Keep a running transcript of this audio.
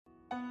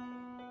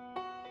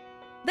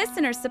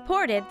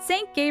Listener-supported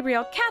St.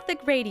 Gabriel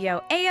Catholic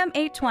Radio AM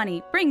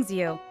 820 brings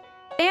you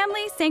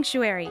Family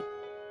Sanctuary,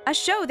 a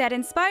show that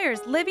inspires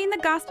living the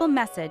gospel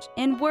message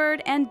in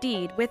word and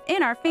deed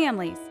within our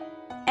families.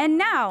 And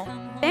now,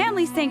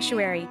 Family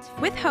Sanctuary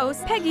with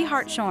host Peggy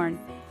Hartshorn.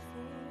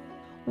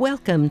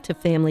 Welcome to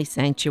Family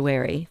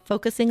Sanctuary,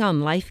 focusing on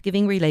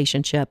life-giving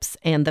relationships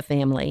and the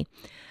family.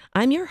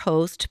 I'm your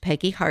host,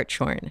 Peggy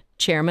Hartshorn,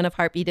 chairman of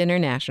Heartbeat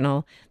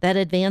International, that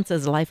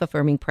advances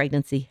life-affirming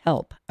pregnancy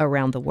help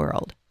around the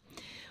world.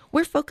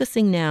 We're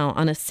focusing now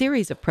on a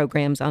series of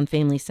programs on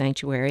Family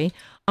Sanctuary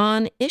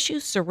on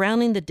issues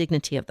surrounding the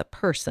dignity of the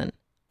person,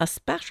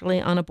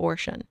 especially on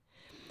abortion.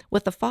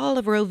 With the fall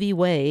of Roe v.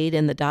 Wade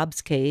and the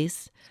Dobbs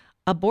case,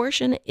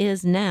 abortion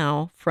is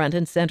now front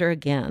and center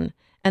again,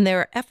 and there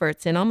are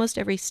efforts in almost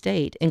every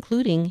state,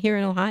 including here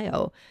in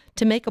Ohio,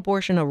 to make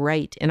abortion a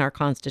right in our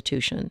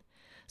Constitution.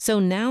 So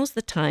now's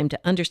the time to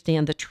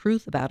understand the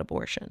truth about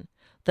abortion,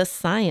 the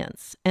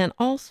science, and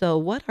also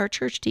what our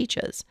church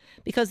teaches,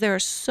 because there are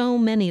so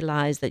many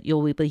lies that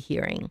you'll be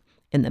hearing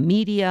in the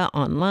media,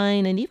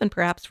 online, and even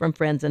perhaps from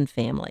friends and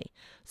family.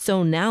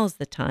 So now's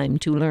the time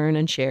to learn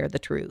and share the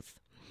truth.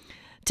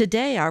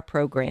 Today, our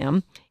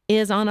program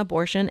is on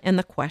abortion and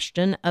the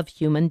question of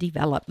human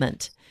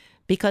development.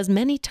 Because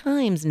many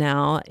times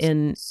now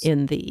in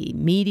the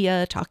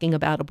media talking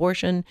about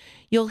abortion,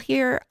 you'll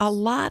hear a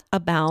lot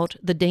about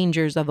the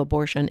dangers of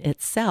abortion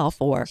itself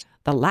or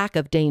the lack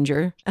of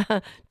danger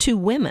to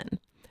women.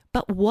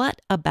 But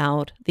what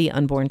about the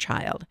unborn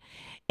child?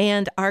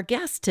 And our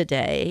guest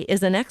today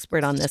is an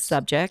expert on this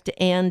subject,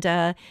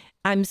 and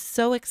I'm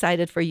so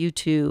excited for you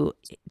to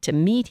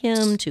meet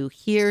him, to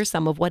hear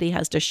some of what he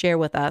has to share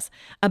with us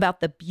about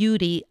the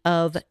beauty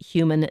of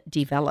human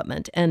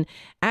development. And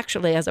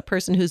actually, as a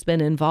person who's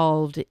been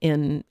involved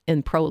in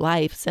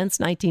pro-life since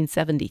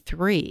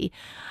 1973,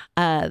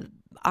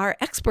 our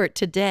expert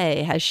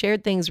today has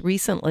shared things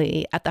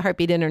recently at the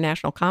Heartbeat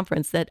International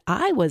Conference that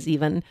I was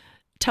even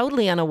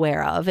totally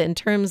unaware of in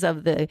terms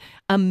of the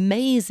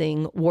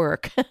amazing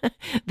work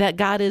that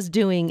God is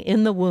doing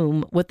in the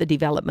womb with the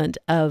development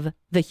of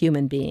the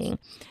human being.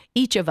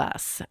 Each of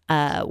us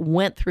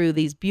went through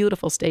these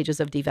beautiful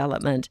stages of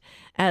development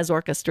as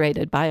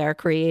orchestrated by our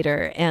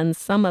Creator, and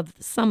some of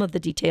the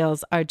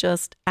details are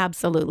just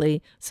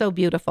absolutely so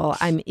beautiful.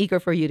 I'm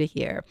eager for you to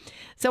hear.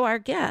 So our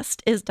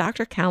guest is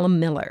Dr. Calum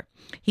Miller.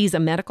 He's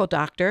a medical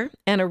doctor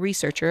and a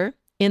researcher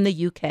in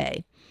the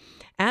UK.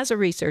 As a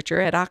researcher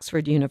at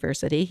Oxford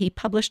University, he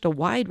published a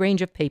wide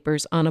range of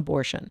papers on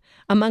abortion,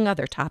 among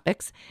other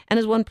topics, and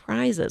has won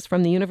prizes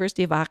from the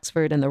University of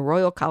Oxford and the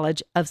Royal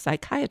College of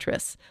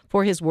Psychiatrists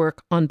for his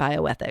work on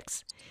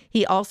bioethics.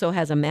 He also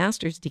has a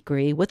master's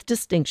degree with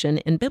distinction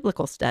in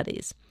biblical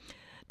studies.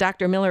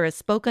 Dr. Miller has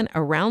spoken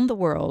around the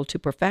world to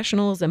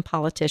professionals and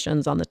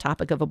politicians on the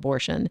topic of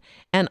abortion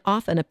and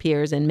often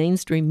appears in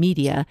mainstream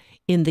media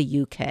in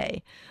the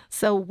UK.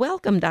 So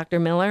welcome, Dr.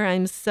 Miller.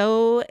 I'm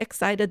so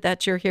excited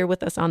that you're here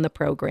with us on the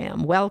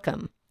program.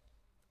 Welcome.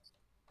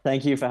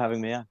 Thank you for having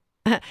me on.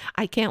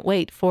 I can't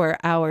wait for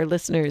our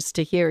listeners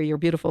to hear your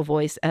beautiful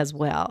voice as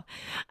well.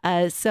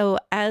 So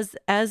as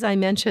I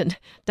mentioned,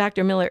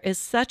 Dr. Miller is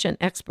such an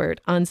expert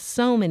on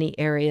so many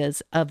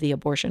areas of the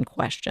abortion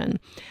question.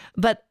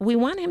 But we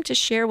want him to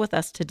share with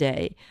us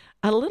today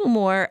a little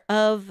more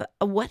of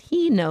what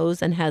he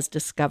knows and has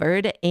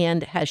discovered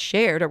and has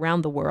shared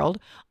around the world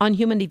on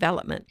human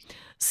development.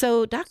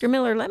 So, Dr.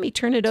 Miller, let me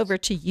turn it over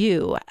to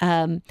you.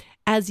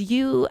 As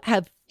you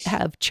have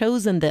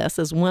chosen this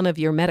as one of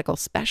your medical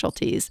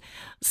specialties,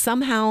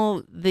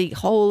 somehow the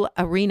whole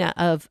arena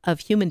of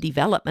human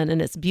development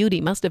and its beauty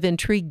must have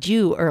intrigued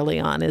you early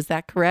on. Is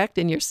that correct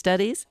in your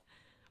studies?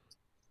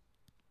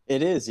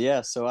 It is,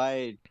 yeah. So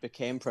I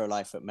became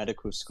pro-life at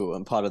medical school,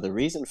 and part of the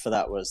reason for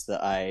that was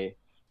that I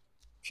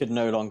should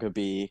no longer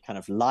be kind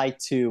of lied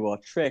to or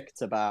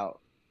tricked about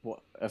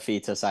what a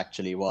fetus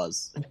actually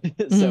was.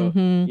 So,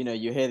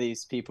 you hear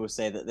these people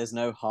say that there's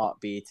no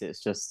heartbeat.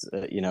 It's just,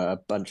 a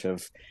bunch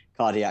of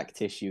cardiac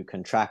tissue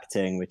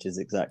contracting, which is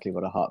exactly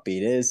what a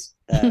heartbeat is.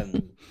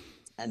 And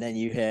then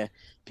you hear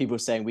people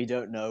saying we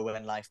don't know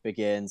when life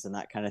begins and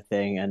that kind of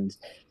thing. And,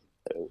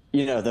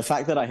 the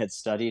fact that I had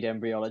studied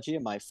embryology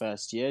in my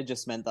first year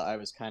just meant that I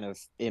was kind of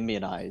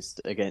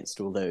immunized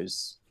against all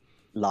those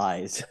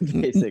lies,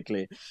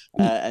 basically.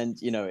 And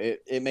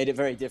it made it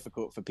very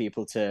difficult for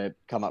people to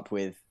come up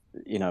with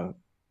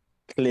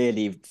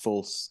clearly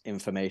false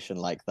information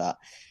like that.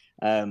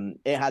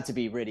 It had to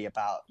be really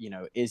about,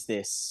 is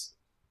this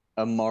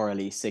a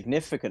morally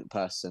significant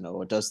person,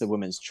 or does the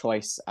woman's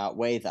choice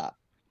outweigh that?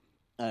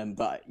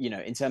 But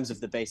in terms of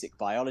the basic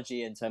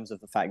biology, in terms of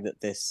the fact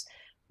that this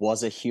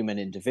was a human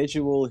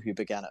individual who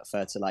began at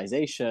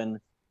fertilization,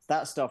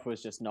 that stuff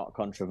was just not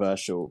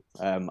controversial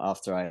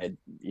after I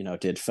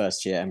did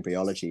first year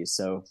embryology.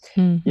 So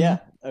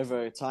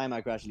over time,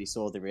 I gradually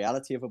saw the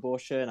reality of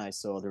abortion. I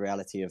saw the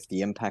reality of the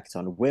impact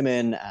on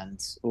women, and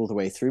all the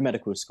way through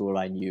medical school,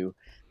 I knew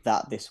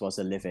that this was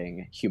a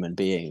living human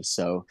being.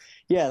 So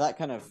that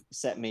kind of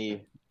set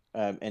me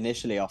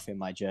initially off in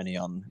my journey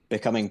on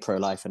becoming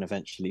pro-life and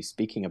eventually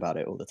speaking about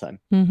it all the time.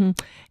 Mm-hmm.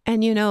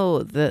 And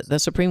the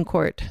Supreme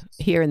Court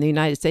here in the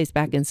United States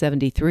back in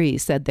 1973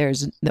 said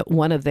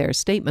one of their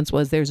statements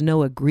was there's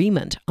no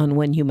agreement on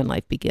when human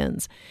life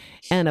begins.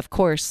 And of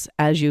course,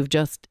 as you've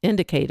just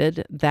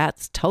indicated,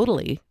 that's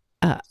totally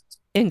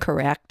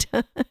incorrect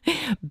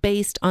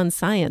based on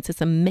science. It's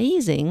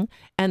amazing.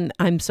 And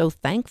I'm so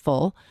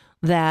thankful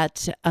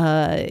that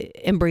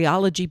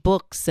embryology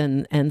books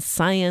and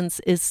science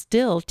is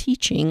still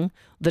teaching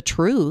the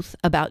truth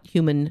about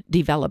human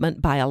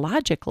development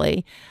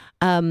biologically.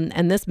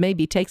 And this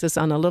maybe takes us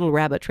on a little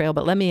rabbit trail,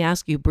 but let me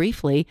ask you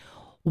briefly,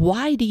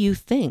 why do you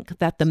think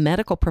that the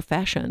medical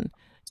profession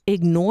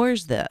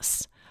ignores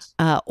this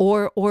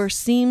or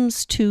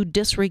seems to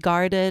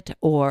disregard it?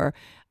 Or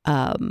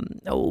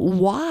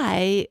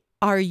why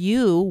are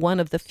you one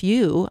of the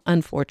few,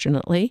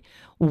 unfortunately,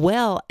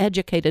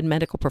 well-educated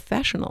medical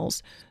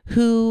professionals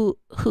who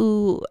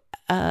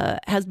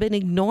has been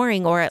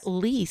ignoring or at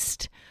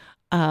least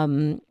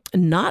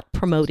not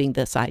promoting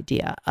this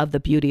idea of the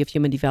beauty of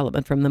human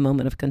development from the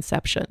moment of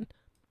conception?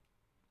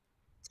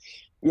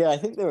 Yeah, I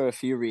think there are a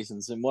few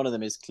reasons, and one of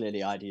them is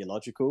clearly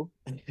ideological.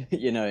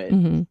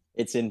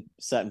 It's in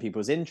certain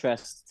people's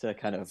interest to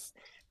kind of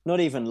not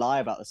even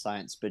lie about the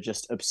science, but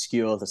just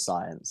obscure the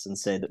science and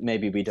say that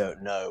maybe we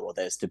don't know or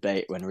there's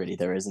debate when really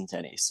there isn't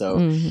any.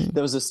 So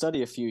there was a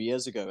study a few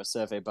years ago, a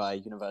survey by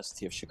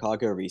University of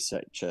Chicago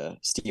researcher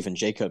Stephen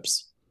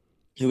Jacobs,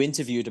 who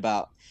interviewed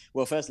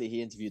firstly,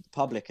 he interviewed the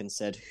public and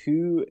said,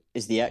 who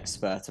is the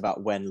expert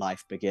about when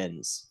life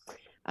begins?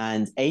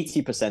 And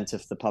 80%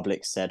 of the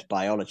public said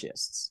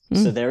biologists.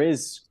 So there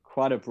is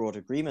quite a broad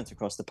agreement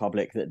across the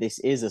public that this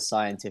is a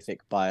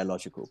scientific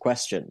biological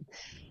question.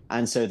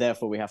 And so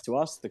therefore we have to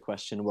ask the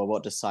question, well,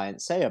 what does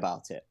science say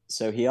about it?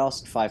 So he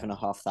asked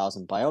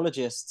 5,500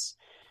 biologists,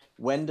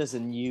 when does a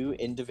new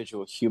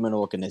individual human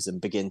organism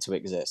begin to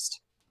exist?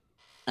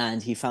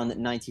 And he found that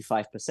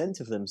 95%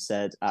 of them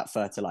said at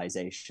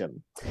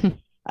fertilization.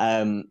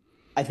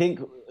 I think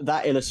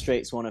that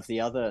illustrates one of the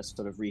other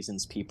sort of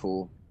reasons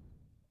people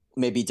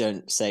maybe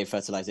don't say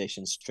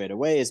fertilization straight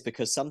away, is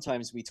because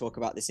sometimes we talk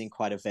about this in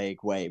quite a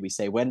vague way. We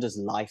say, when does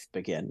life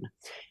begin?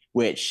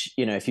 Which,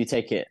 if you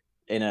take it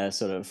in a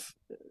sort of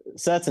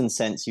certain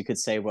sense, you could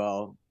say,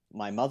 well,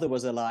 my mother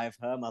was alive,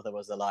 her mother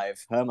was alive,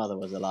 her mother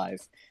was alive.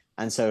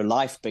 And so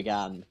life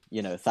began,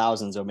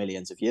 thousands or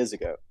millions of years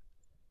ago.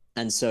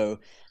 And so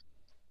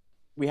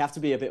we have to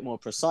be a bit more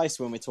precise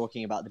when we're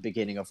talking about the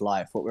beginning of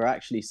life. What we're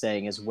actually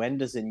saying is, when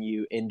does a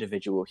new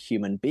individual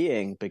human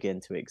being begin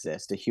to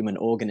exist, a human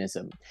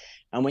organism?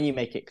 And when you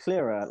make it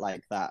clearer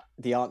like that,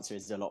 the answer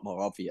is a lot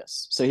more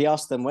obvious. So he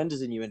asked them, when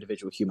does a new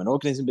individual human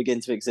organism begin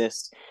to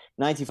exist?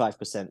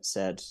 95%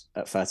 said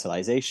at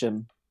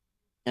fertilization.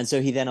 And so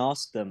he then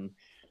asked them,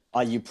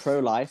 are you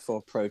pro-life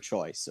or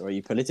pro-choice? Or are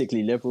you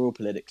politically liberal,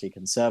 politically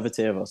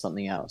conservative, or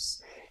something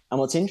else? And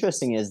what's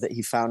interesting is that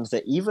he found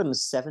that even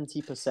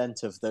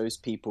 70% of those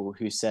people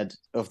who said,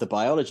 of the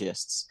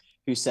biologists,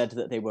 who said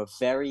that they were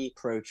very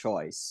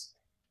pro-choice,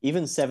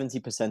 even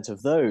 70%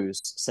 of those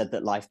said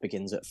that life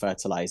begins at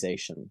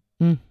fertilization.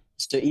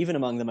 So even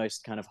among the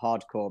most kind of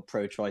hardcore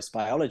pro-choice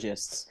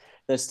biologists,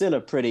 there's still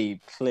a pretty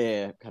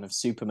clear kind of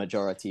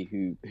supermajority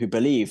who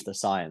believe the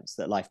science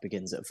that life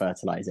begins at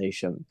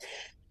fertilization.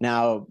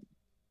 Now,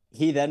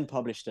 he then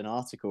published an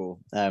article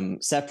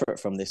separate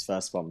from this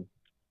first one.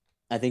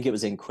 I think it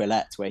was in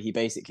Quillette, where he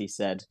basically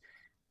said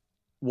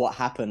what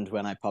happened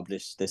when I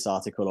published this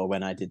article or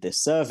when I did this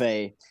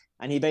survey.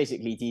 And he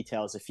basically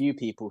details a few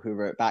people who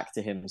wrote back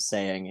to him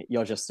saying,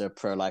 you're just a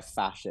pro-life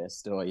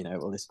fascist, or,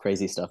 all this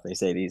crazy stuff they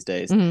say these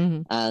days.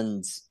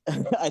 And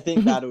I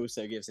think that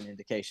also gives an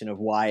indication of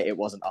why it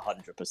wasn't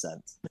 100%.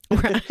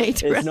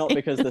 It's not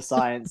because the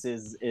science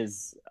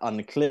is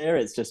unclear.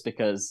 It's just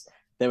because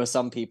there were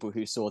some people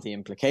who saw the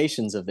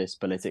implications of this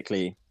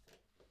politically,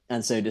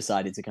 and so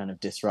decided to kind of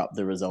disrupt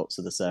the results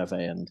of the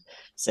survey and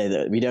say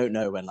that we don't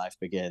know when life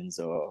begins,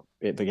 or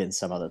it begins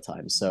some other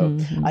time. So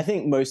I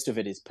think most of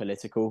it is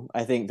political.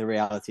 I think the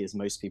reality is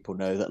most people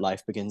know that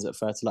life begins at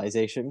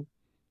fertilization.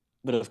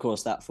 But of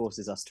course, that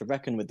forces us to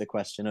reckon with the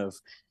question of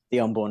the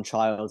unborn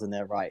child and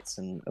their rights.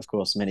 And of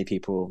course, many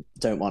people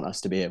don't want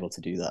us to be able to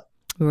do that.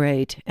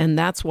 Right. And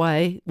that's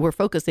why we're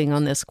focusing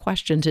on this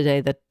question today.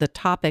 That the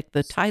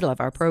title of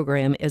our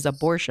program is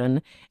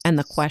Abortion and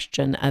the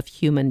Question of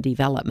Human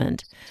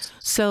Development.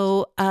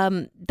 So,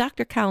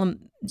 Dr.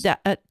 Calum,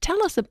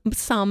 tell us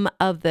some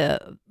of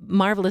the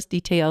marvelous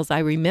details. I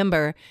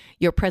remember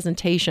your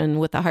presentation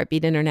with the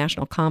Heartbeat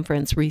International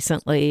Conference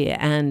recently,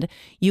 and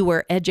you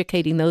were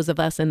educating those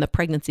of us in the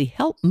pregnancy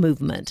help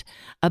movement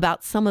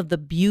about some of the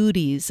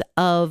beauties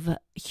of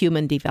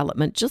human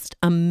development. Just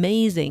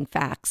amazing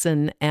facts,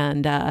 and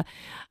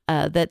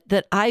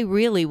that I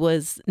really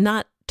was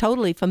not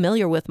totally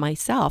familiar with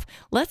myself.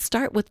 Let's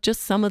start with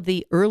just some of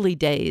the early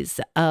days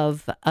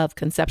of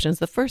conceptions,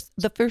 the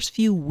first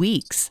few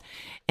weeks.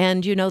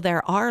 And,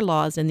 there are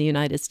laws in the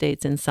United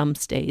States, in some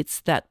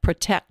states, that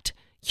protect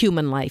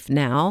human life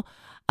now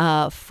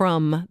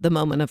from the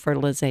moment of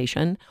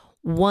fertilization.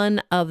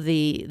 one of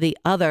the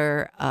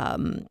other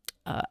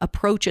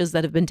approaches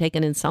that have been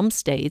taken in some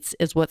states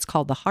is what's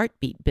called the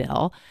heartbeat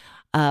bill,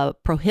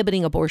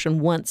 prohibiting abortion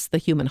once the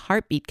human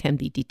heartbeat can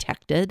be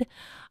detected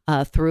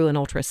through an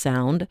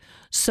ultrasound.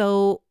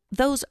 So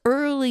those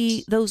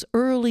early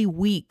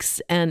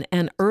weeks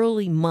and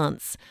early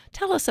months,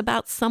 tell us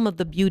about some of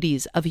the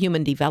beauties of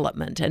human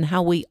development and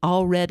how we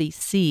already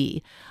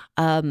see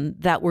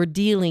that we're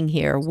dealing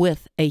here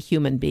with a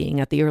human being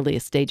at the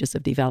earliest stages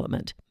of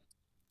development.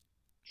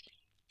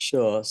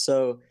 Sure.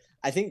 So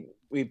I think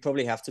we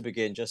probably have to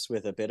begin just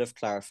with a bit of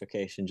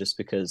clarification, just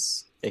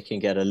because it can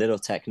get a little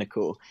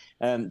technical.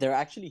 There are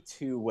actually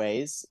two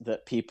ways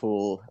that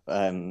people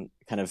kind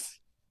of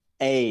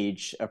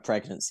age a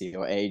pregnancy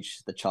or age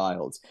the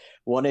child.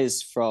 One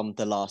is from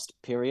the last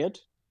period,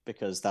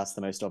 because that's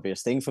the most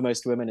obvious thing for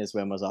most women, is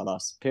when was our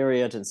last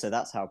period. And so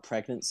that's how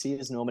pregnancy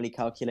is normally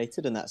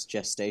calculated, and that's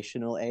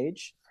gestational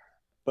age.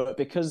 But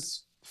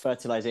because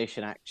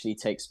fertilization actually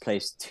takes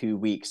place 2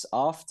 weeks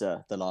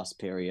after the last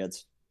period,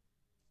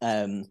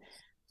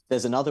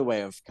 there's another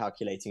way of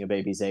calculating a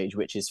baby's age,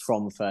 which is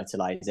from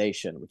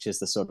fertilization, which is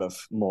the sort of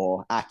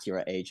more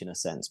accurate age in a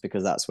sense,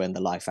 because that's when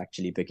the life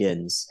actually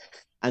begins.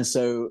 And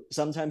so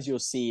sometimes you'll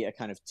see a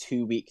kind of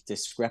 2 week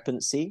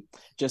discrepancy.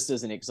 Just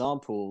as an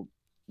example,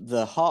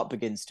 the heart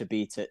begins to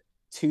beat at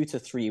 2 to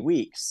 3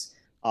 weeks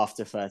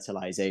after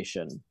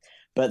fertilization,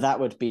 but that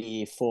would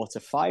be 4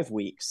 to 5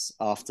 weeks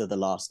after the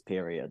last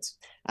period.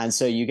 And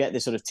so you get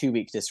this sort of 2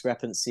 week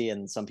discrepancy,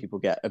 and some people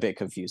get a bit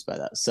confused by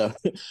that. So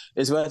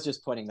it's worth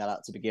just pointing that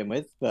out to begin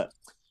with. But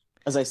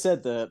as I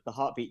said, the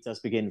heartbeat does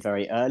begin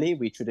very early.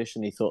 We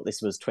traditionally thought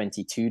this was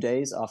 22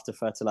 days after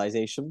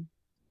fertilization.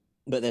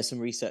 But there's some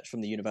research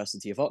from the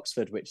University of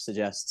Oxford which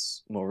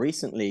suggests more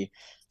recently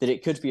that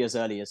it could be as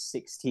early as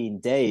 16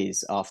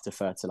 days after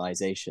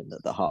fertilization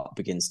that the heart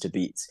begins to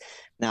beat.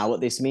 Now,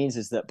 what this means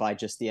is that by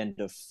just the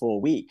end of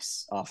 4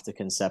 weeks after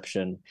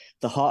conception,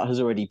 the heart has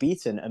already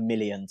beaten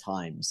 1,000,000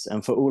 times.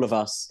 And for all of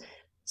us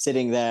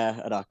sitting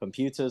there at our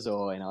computers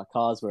or in our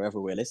cars, wherever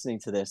we're listening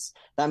to this,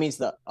 that means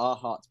that our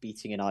heart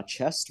beating in our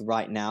chest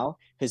right now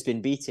has been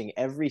beating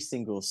every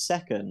single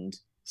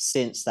second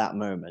since that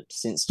moment,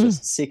 since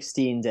just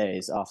 16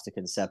 days after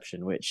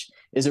conception, which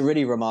is a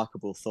really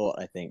remarkable thought,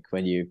 I think,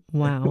 when you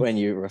when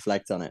you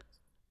reflect on it.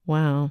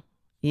 Wow.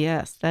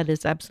 Yes, that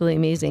is absolutely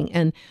amazing.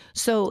 And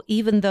so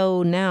even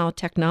though now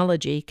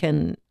technology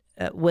can,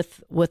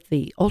 with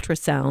the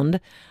ultrasound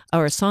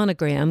or a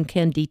sonogram,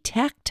 can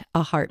detect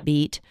a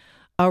heartbeat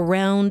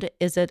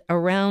is it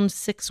around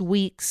 6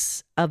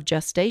 weeks of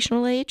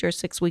gestational age or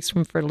 6 weeks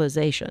from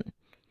fertilization?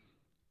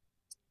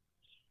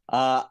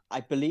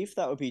 I believe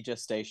that would be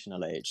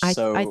gestational age.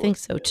 I think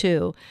so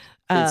too.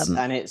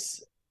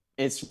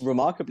 It's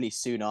remarkably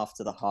soon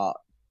after the heart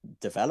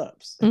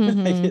develops.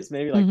 Mm-hmm, Like it's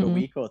maybe like a mm-hmm.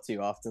 week or two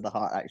after the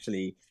heart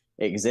actually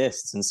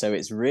exists, and so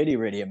it's really,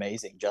 really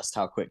amazing just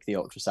how quick the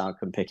ultrasound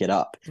can pick it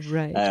up.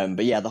 Right.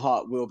 But yeah, the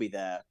heart will be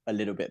there a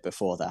little bit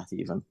before that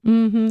even.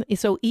 Mm-hmm.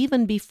 So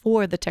even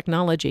before the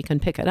technology can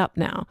pick it up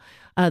now,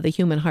 the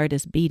human heart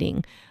is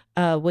beating,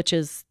 which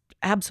is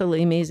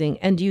absolutely amazing.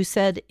 And you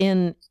said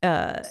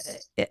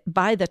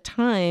by the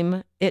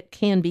time it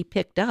can be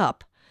picked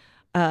up,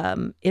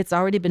 it's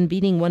already been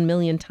beating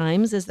 1,000,000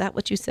 times. Is that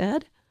what you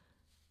said?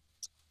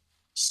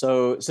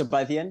 So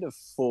by the end of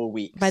 4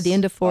 weeks, By the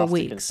end of 4 after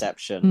weeks,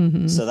 conception,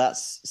 mm-hmm. so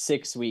that's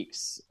 6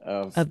 weeks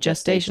of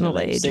gestational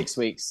age, 6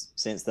 weeks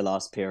since the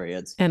last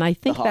period. And I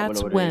think the heart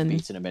that's will already when have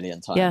beaten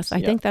 1,000,000 times. Yes,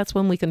 I think that's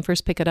when we can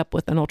first pick it up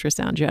with an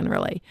ultrasound.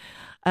 Generally,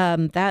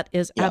 that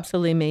is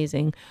absolutely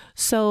amazing.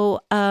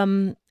 So.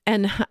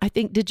 And I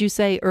think, did you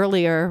say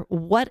earlier,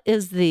 what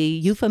is the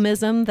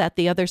euphemism that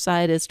the other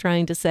side is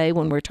trying to say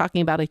when we're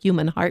talking about a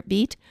human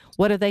heartbeat?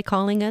 What are they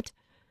calling it?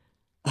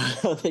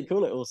 They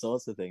call it all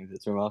sorts of things.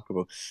 It's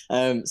remarkable.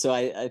 So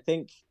I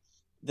think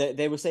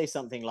they will say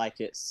something like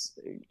it's,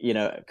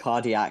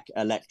 cardiac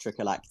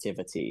electrical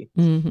activity.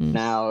 Mm-hmm.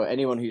 Now,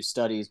 anyone who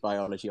studies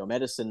biology or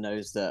medicine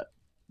knows that,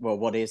 well,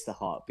 what is the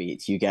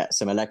heartbeat? You get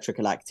some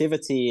electrical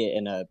activity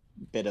in a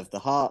bit of the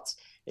heart.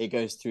 It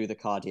goes through the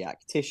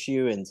cardiac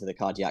tissue into the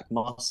cardiac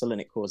muscle, and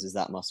it causes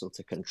that muscle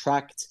to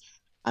contract.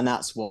 And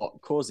that's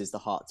what causes the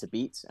heart to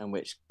beat and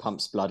which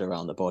pumps blood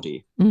around the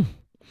body. Mm.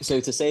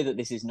 So to say that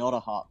this is not a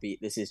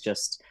heartbeat, this is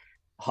just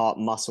heart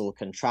muscle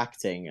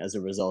contracting as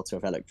a result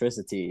of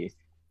electricity,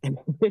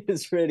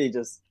 is really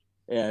just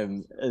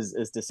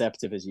as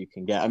deceptive as you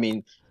can get. I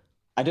mean,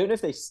 I don't know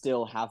if they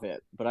still have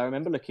it, but I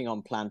remember looking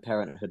on Planned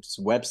Parenthood's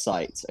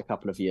website a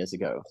couple of years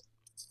ago,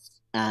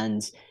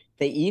 and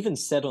they even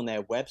said on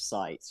their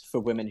website for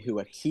women who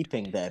are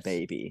keeping their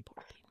baby,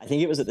 I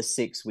think it was at the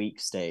 6-week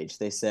stage,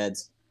 they said,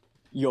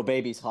 your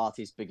baby's heart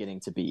is beginning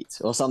to beat,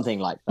 or something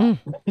like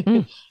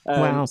that.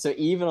 Wow. So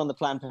even on the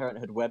Planned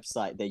Parenthood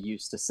website, they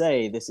used to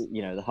say this is,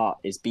 the heart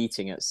is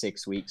beating at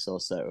 6 weeks or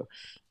so.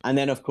 And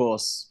then, of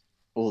course,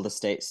 all the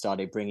states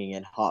started bringing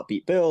in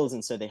heartbeat bills,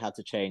 and so they had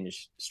to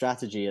change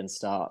strategy and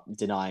start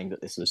denying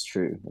that this was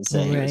true and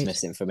saying it was Right.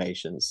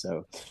 misinformation.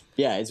 So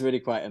yeah, it's really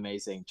quite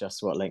amazing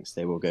just what lengths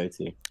they will go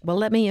to. Well,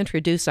 let me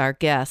introduce our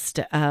guest.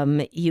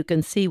 You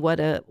can see what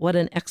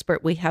an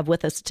expert we have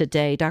with us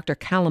today. Dr.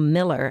 Calum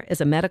Miller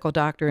is a medical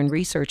doctor and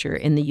researcher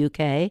in the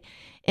UK.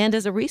 And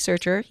as a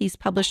researcher, he's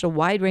published a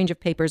wide range of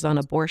papers on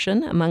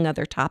abortion, among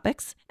other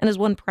topics, and has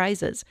won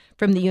prizes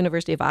from the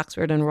University of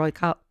Oxford and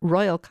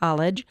Royal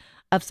College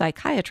of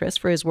Psychiatrists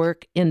for his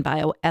work in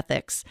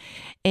bioethics.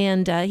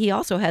 And he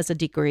also has a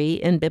degree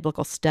in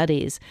biblical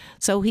studies.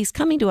 So he's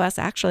coming to us,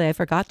 actually, I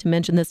forgot to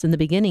mention this in the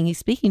beginning, he's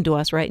speaking to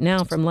us right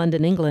now from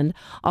London, England,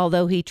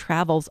 although he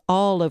travels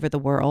all over the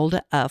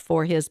world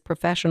for his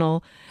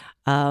professional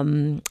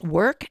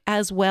work,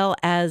 as well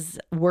as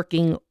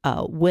working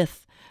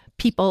with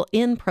people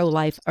in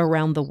pro-life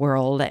around the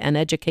world and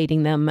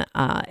educating them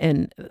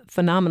in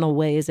phenomenal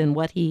ways in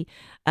what he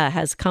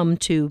has come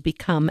to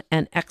become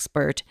an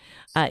expert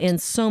in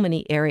so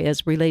many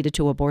areas related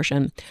to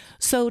abortion.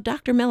 So,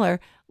 Dr. Miller,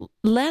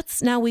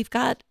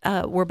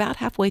 we're about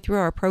halfway through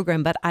our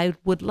program, but I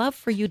would love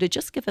for you to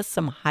just give us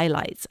some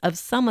highlights of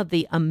some of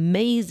the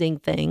amazing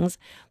things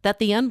that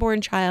the unborn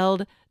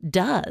child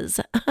does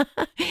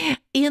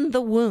in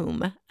the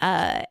womb,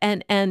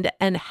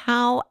 and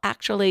how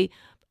actually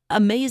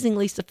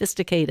amazingly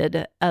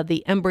sophisticated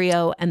the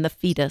embryo and the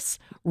fetus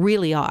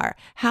really are,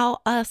 how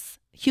us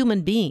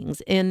human beings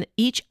in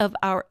each of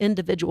our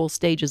individual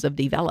stages of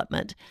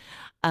development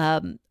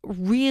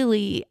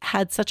really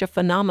had such a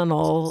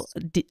phenomenal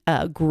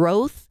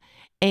growth,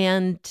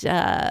 and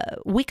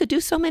we could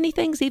do so many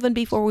things even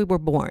before we were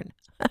born.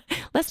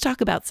 Let's talk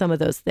about some of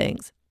those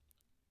things.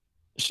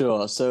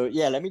 Sure. So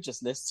yeah, let me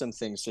just list some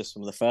things just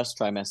from the first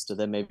trimester,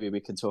 then maybe we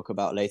can talk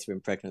about later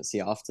in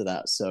pregnancy after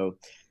that. So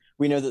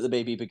we know that the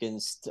baby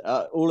begins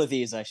all of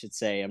these, I should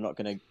say, I'm not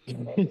going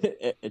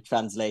to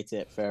translate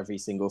it for every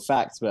single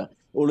fact, but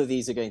all of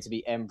these are going to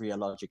be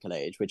embryological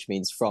age, which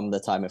means from the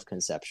time of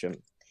conception.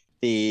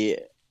 The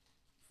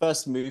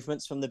first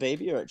movements from the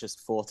baby are at just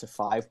 4 to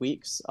 5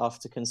 weeks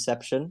after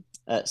conception.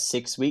 At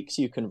 6 weeks,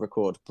 you can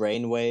record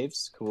brain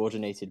waves,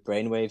 coordinated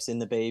brain waves in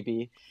the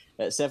baby.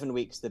 At 7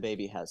 weeks, the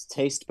baby has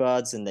taste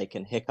buds and they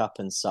can hiccup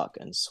and suck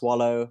and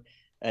swallow.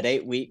 At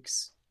 8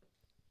 weeks,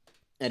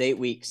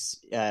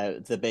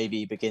 the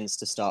baby begins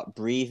to start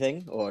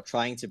breathing or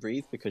trying to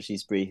breathe because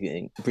she's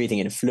breathing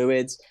in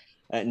fluids.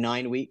 At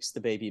 9 weeks, the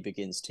baby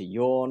begins to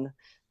yawn.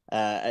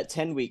 At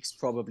 10 weeks,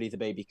 probably the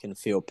baby can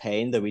feel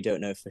pain, though we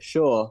don't know for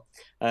sure.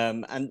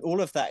 And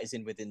all of that is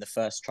within the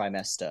first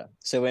trimester.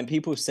 So when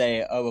people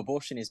say, oh,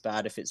 abortion is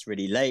bad if it's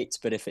really late,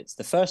 but if it's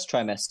the first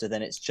trimester,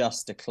 then it's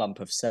just a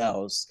clump of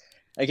cells.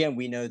 Again,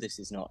 we know this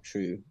is not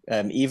true.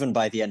 Even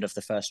by the end of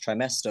the first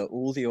trimester,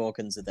 all the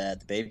organs are there.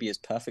 The baby is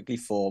perfectly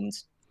formed.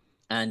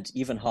 And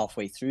even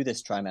halfway through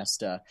this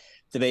trimester,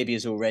 the baby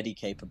is already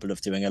capable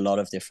of doing a lot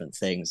of different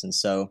things. And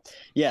so,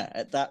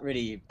 yeah, that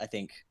really, I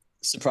think,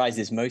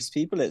 surprises most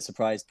people. It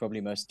surprised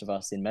probably most of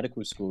us in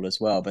medical school as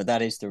well. But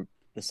that is the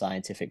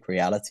scientific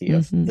reality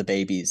of the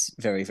baby's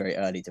very, very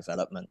early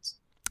development.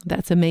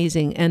 That's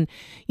amazing. And,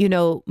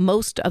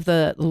 most of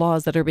the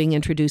laws that are being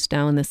introduced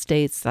now in the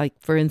states, like,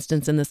 for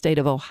instance, in the state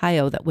of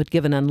Ohio, that would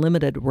give an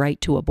unlimited right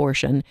to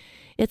abortion,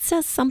 it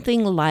says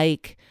something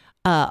like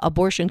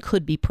abortion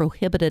could be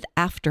prohibited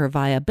after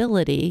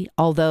viability,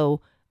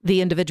 although the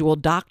individual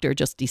doctor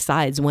just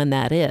decides when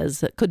that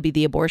is. It could be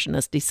the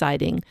abortionist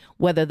deciding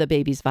whether the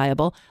baby's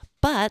viable,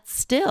 but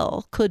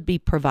still could be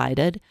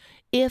provided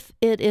if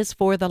it is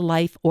for the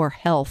life or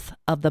health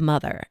of the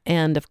mother.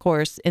 And of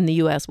course, in the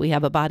U.S., we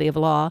have a body of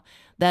law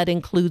that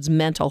includes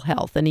mental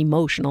health and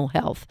emotional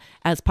health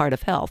as part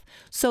of health.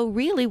 So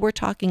really, we're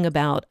talking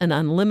about an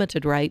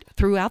unlimited right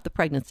throughout the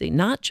pregnancy,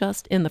 not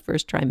just in the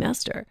first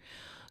trimester.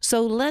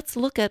 So let's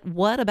look at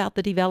what about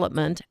the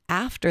development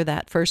after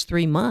that first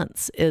 3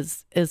 months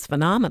is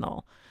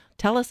phenomenal.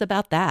 Tell us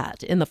about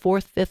that in the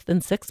 4th, 5th,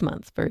 and 6th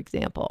months, for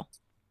example.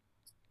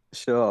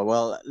 Sure.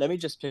 Well, let me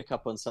just pick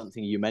up on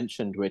something you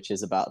mentioned, which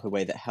is about the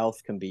way that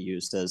health can be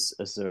used as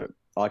an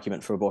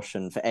argument for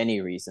abortion for any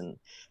reason.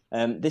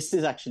 This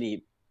is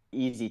actually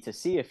easy to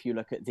see if you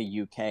look at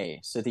the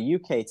UK. So the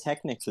UK,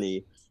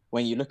 technically,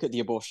 when you look at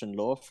the abortion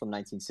law from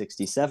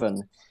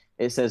 1967,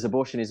 it says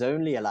abortion is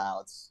only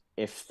allowed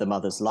if the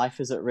mother's life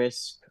is at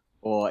risk,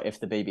 or if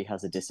the baby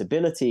has a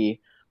disability,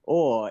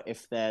 or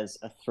if there's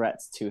a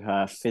threat to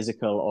her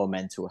physical or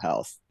mental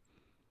health.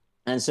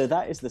 And so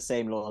that is the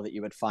same law that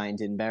you would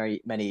find in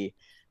many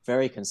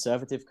very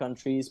conservative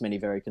countries, many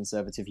very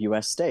conservative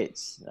US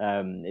states.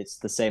 It's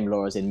the same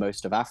law as in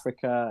most of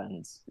Africa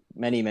and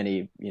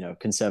many,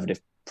 conservative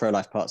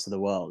pro-life parts of the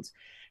world.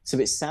 So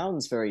it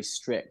sounds very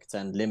strict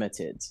and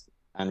limited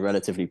and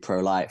relatively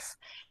pro-life.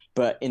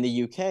 But in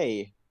the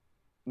UK,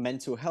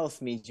 mental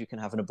health means you can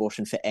have an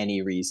abortion for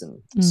any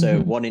reason. Mm-hmm. So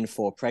 1 in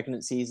 4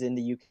 pregnancies in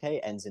the UK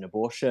ends in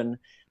abortion.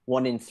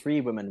 1 in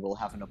 3 women will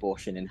have an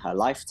abortion in her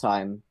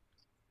lifetime.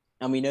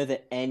 And we know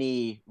that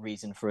any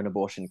reason for an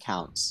abortion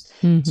counts.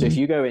 Mm-hmm. So if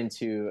you go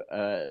into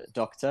a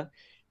doctor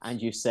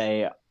and you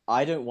say,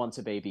 I don't want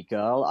a baby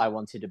girl, I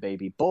wanted a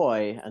baby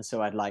boy, and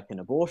so I'd like an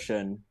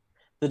abortion,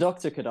 the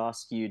doctor could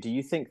ask you, do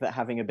you think that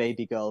having a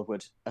baby girl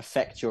would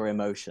affect your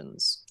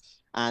emotions?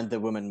 And the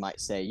woman might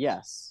say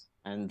yes.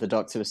 And the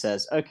doctor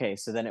says, okay,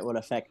 so then it will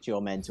affect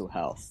your mental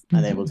health,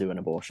 and they will do an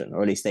abortion,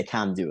 or at least they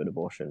can do an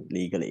abortion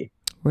legally.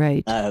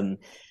 Right.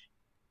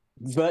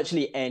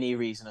 Virtually any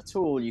reason at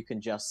all, you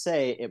can just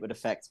say it would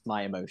affect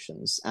my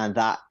emotions, and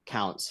that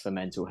counts for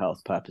mental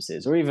health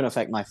purposes, or even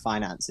affect my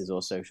finances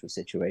or social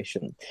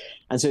situation.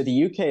 And so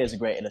the UK is a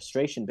great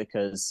illustration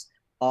because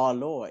our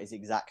law is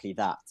exactly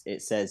that.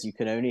 It says you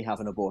can only have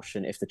an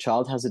abortion if the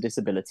child has a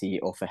disability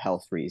or for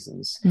health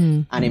reasons.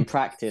 And in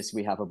practice,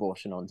 we have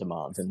abortion on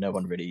demand, and no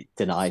one really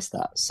denies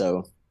that.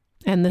 So,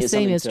 and the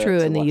same is true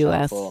in the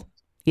US.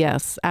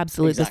 Yes,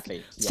 absolutely.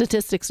 Exactly.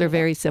 Statistics are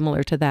very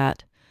similar to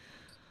that.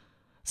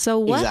 So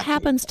what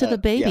happens to the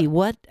baby?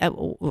 What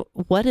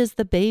is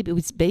the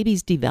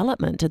baby's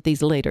development at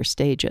these later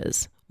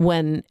stages?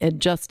 When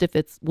if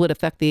it would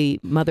affect the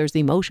mother's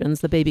emotions,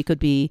 the baby could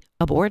be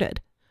aborted.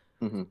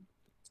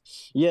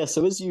 Yeah,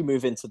 so as you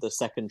move into the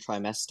second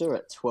trimester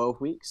at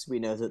 12 weeks, we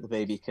know that the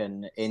baby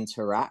can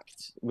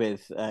interact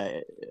with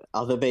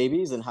other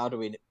babies. And how do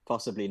we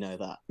possibly know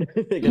that?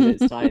 Because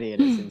it's tiny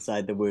and it's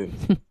inside the womb.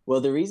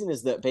 Well, the reason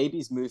is that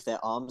babies move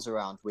their arms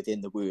around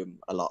within the womb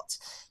a lot.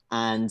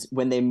 And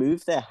when they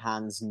move their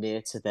hands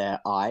near to their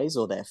eyes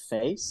or their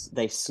face,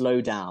 they slow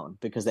down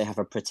because they have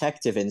a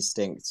protective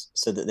instinct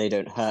so that they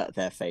don't hurt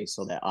their face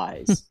or their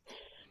eyes.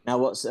 Now,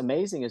 what's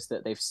amazing is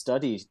that they've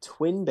studied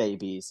twin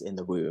babies in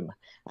the womb,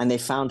 and they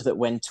found that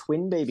when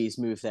twin babies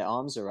move their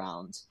arms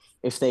around,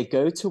 if they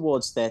go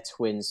towards their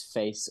twin's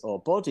face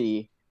or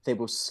body, they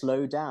will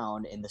slow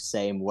down in the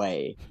same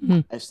way.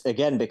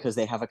 Again, because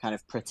they have a kind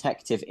of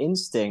protective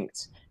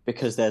instinct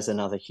because there's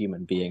another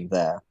human being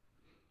there.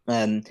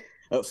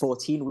 At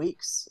 14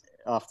 weeks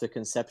after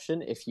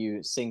conception, if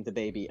you sing the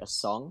baby a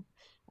song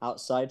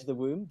outside the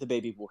womb, the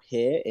baby will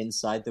hear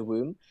inside the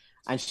womb,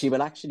 and she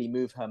will actually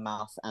move her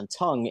mouth and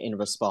tongue in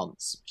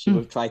response. She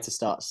will try to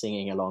start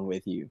singing along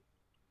with you.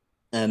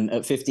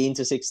 At 15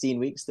 to 16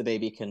 weeks, the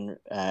baby can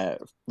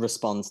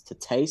respond to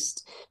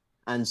taste.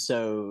 And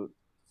so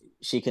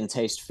she can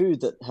taste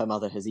food that her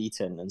mother has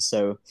eaten. And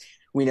so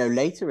we know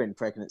later in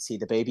pregnancy,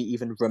 the baby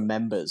even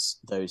remembers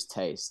those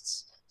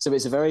tastes. So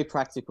it's a very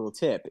practical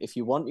tip. If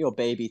you want your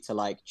baby to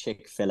like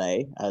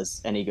Chick-fil-A, as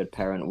any good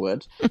parent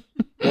would,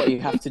 what you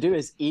have to do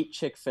is eat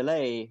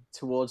Chick-fil-A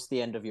towards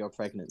the end of your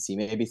pregnancy,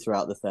 maybe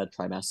throughout the third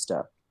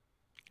trimester.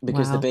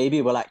 Because the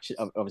baby will actually,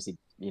 obviously,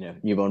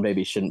 newborn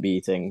babies shouldn't be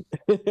eating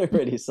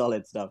really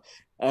solid stuff.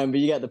 But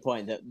you get the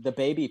point that the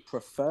baby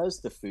prefers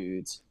the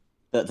food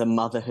that the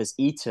mother has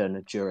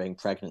eaten during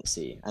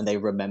pregnancy, and they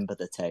remember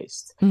the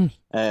taste.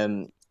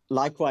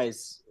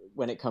 Likewise,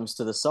 when it comes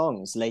to the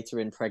songs, later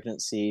in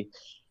pregnancy,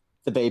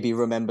 the baby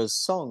remembers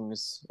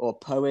songs or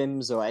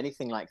poems or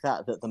anything like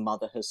that that the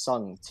mother has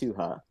sung to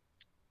her.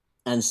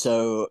 And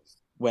so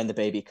when the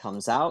baby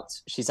comes out,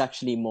 she's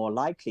actually more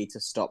likely to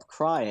stop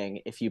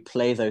crying if you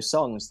play those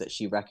songs that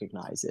she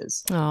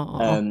recognizes.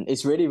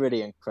 It's really,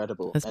 really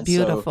incredible. It's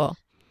beautiful.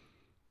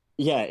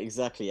 Yeah,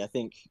 exactly. I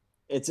think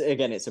it's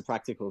a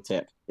practical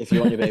tip. If you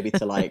want your baby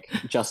to like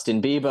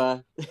Justin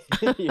Bieber,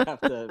 you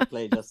have to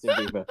play Justin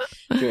Bieber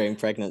during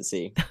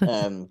pregnancy.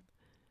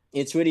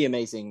 It's really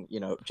amazing,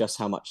 just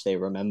how much they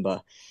remember.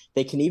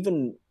 They can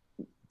even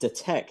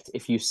detect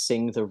if you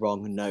sing the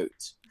wrong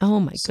note.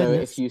 Oh my goodness. So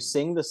if you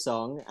sing the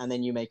song and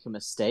then you make a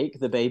mistake,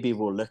 the baby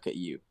will look at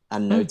you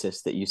and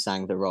notice that you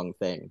sang the wrong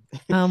thing.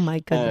 Oh my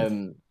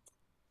goodness.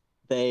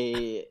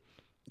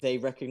 They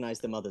recognize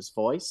the mother's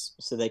voice,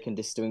 so they can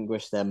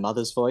distinguish their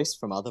mother's voice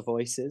from other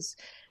voices.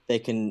 They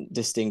can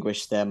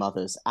distinguish their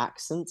mother's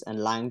accent and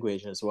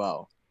language as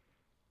well.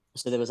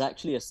 So there was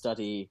actually a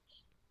study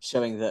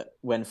showing that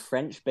when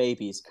French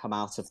babies come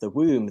out of the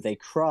womb, they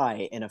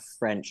cry in a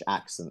French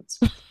accent.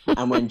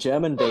 And when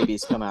German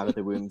babies come out of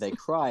the womb, they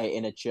cry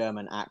in a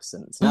German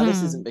accent. Now,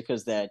 this isn't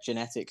because they're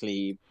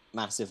genetically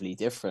massively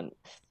different.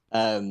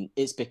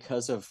 It's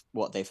because of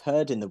what they've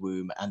heard in the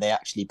womb, and they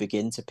actually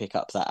begin to pick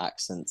up that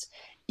accent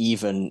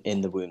even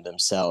in the womb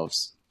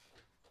themselves.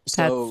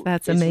 So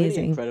that's it's amazing.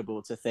 really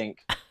incredible to think,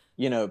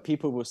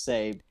 people will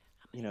say,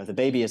 the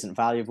baby isn't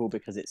valuable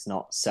because it's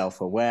not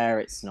self-aware,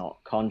 it's not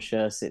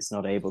conscious, it's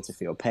not able to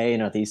feel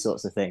pain or these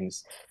sorts of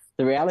things.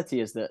 The reality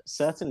is that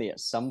certainly at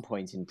some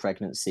point in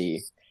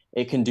pregnancy,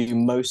 it can do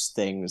most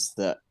things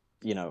that,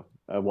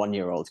 a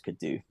 1-year-old could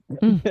do.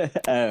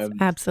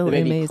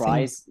 Absolutely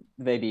amazing.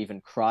 The baby even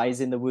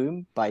cries in the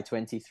womb by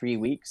 23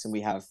 weeks. And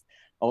we have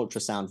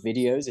ultrasound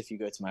videos. If you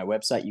go to my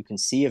website, you can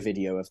see a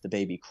video of the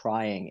baby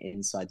crying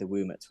inside the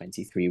womb at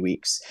 23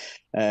 weeks.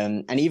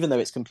 And even though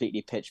it's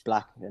completely pitch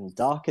black and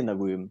dark in the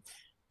womb,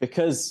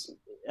 because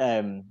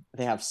they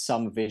have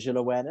some visual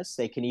awareness,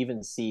 they can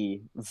even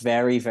see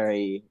very,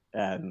 very,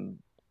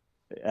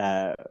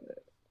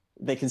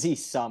 they can see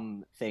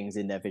some things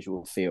in their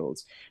visual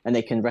fields, and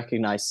they can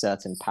recognize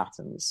certain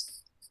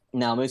patterns.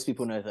 Now, most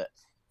people know that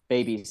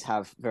babies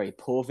have very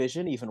poor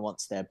vision. Even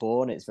once they're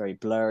born, it's very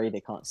blurry. They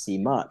can't see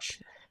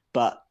much.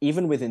 But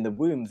even within the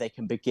womb, they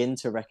can begin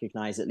to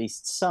recognize at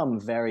least some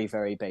very,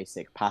 very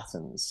basic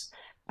patterns.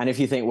 And if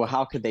you think, well,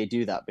 how could they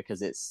do that?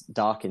 Because it's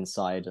dark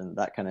inside and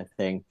that kind of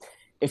thing.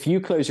 If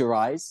you close your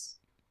eyes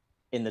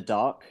in the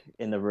dark,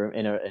 in the room,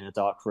 in a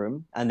dark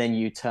room, and then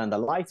you turn the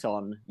light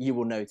on, you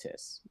will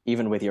notice,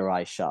 even with your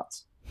eyes shut,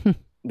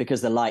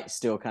 because the light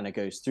still kind of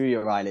goes through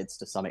your eyelids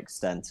to some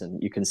extent,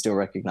 and you can still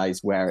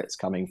recognize where it's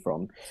coming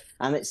from.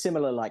 And it's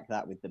similar like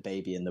that with the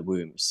baby in the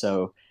womb.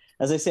 So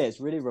as I say, it's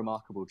really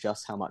remarkable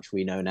just how much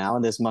we know now,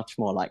 and there's much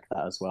more like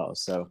that as well.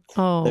 So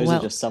those are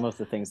just some of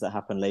the things that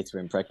happen later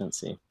in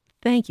pregnancy.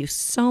 Thank you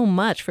so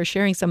much for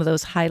sharing some of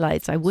those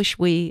highlights. I wish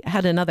we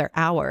had another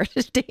hour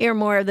to hear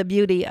more of the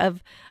beauty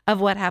of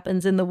what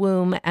happens in the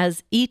womb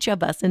as each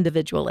of us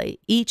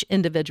individually, each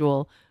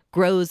individual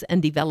grows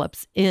and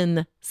develops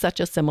in such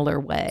a similar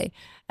way,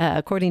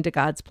 according to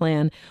God's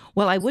plan.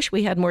 Well, I wish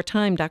we had more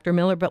time, Dr.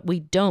 Miller, but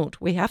we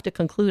don't. We have to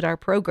conclude our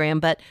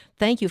program, but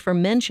thank you for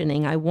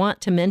mentioning. I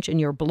want to mention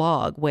your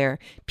blog where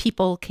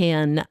people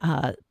can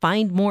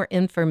find more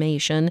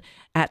information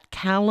at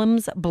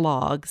Calum's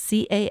blog,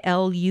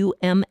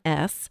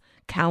 CALUMS,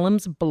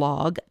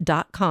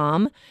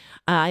 calumsblog.com.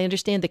 I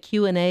understand the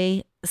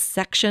Q&A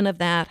section of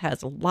that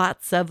has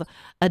lots of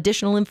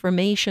additional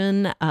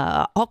information,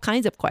 all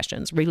kinds of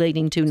questions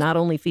relating to not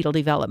only fetal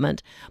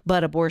development,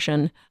 but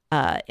abortion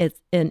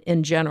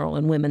in general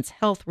and women's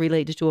health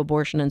related to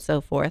abortion and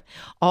so forth.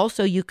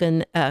 Also, you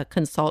can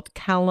consult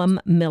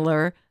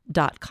CalumMiller.org,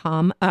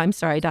 CALUM,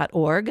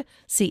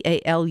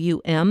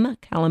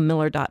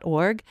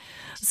 CalumMiller.org.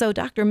 So,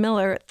 Dr.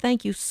 Miller,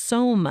 thank you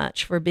so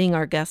much for being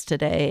our guest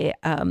today.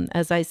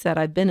 As I said,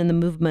 I've been in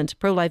the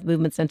pro-life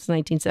movement since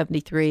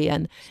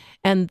 1973,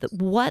 and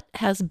what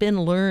has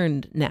been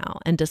learned now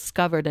and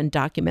discovered and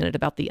documented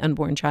about the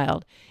unborn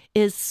child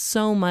is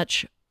so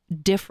much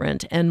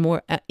different and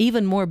more,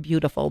 even more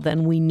beautiful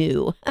than we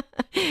knew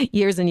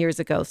years and years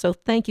ago. So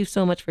thank you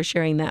so much for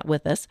sharing that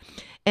with us.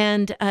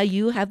 And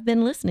you have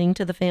been listening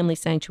to the Family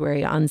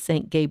Sanctuary on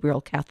St.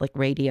 Gabriel Catholic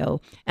Radio,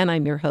 and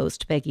I'm your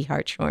host, Peggy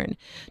Hartshorn.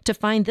 To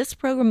find this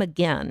program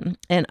again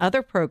and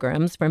other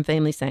programs from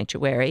Family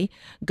Sanctuary,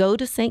 go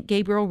to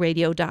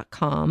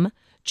stgabrielradio.com,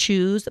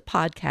 choose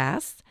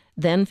podcasts,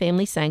 then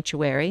Family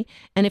Sanctuary.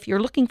 And if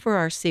you're looking for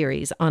our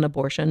series on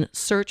abortion,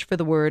 search for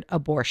the word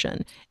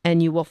abortion,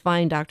 and you will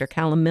find Dr.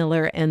 Calum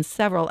Miller and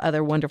several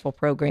other wonderful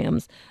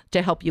programs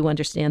to help you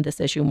understand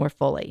this issue more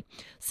fully.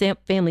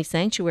 Family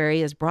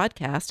Sanctuary is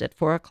broadcast at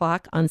 4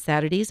 o'clock on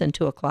Saturdays and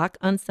 2 o'clock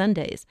on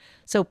Sundays.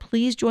 So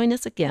please join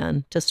us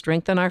again to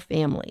strengthen our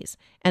families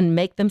and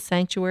make them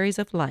sanctuaries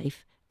of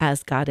life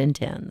as God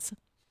intends.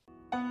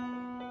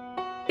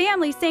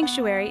 Family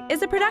Sanctuary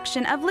is a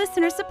production of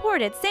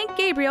listener-supported St.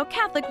 Gabriel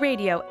Catholic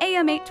Radio,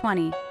 AM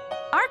 820.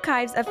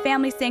 Archives of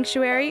Family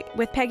Sanctuary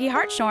with Peggy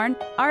Hartshorn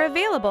are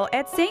available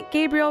at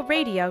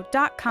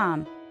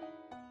stgabrielradio.com.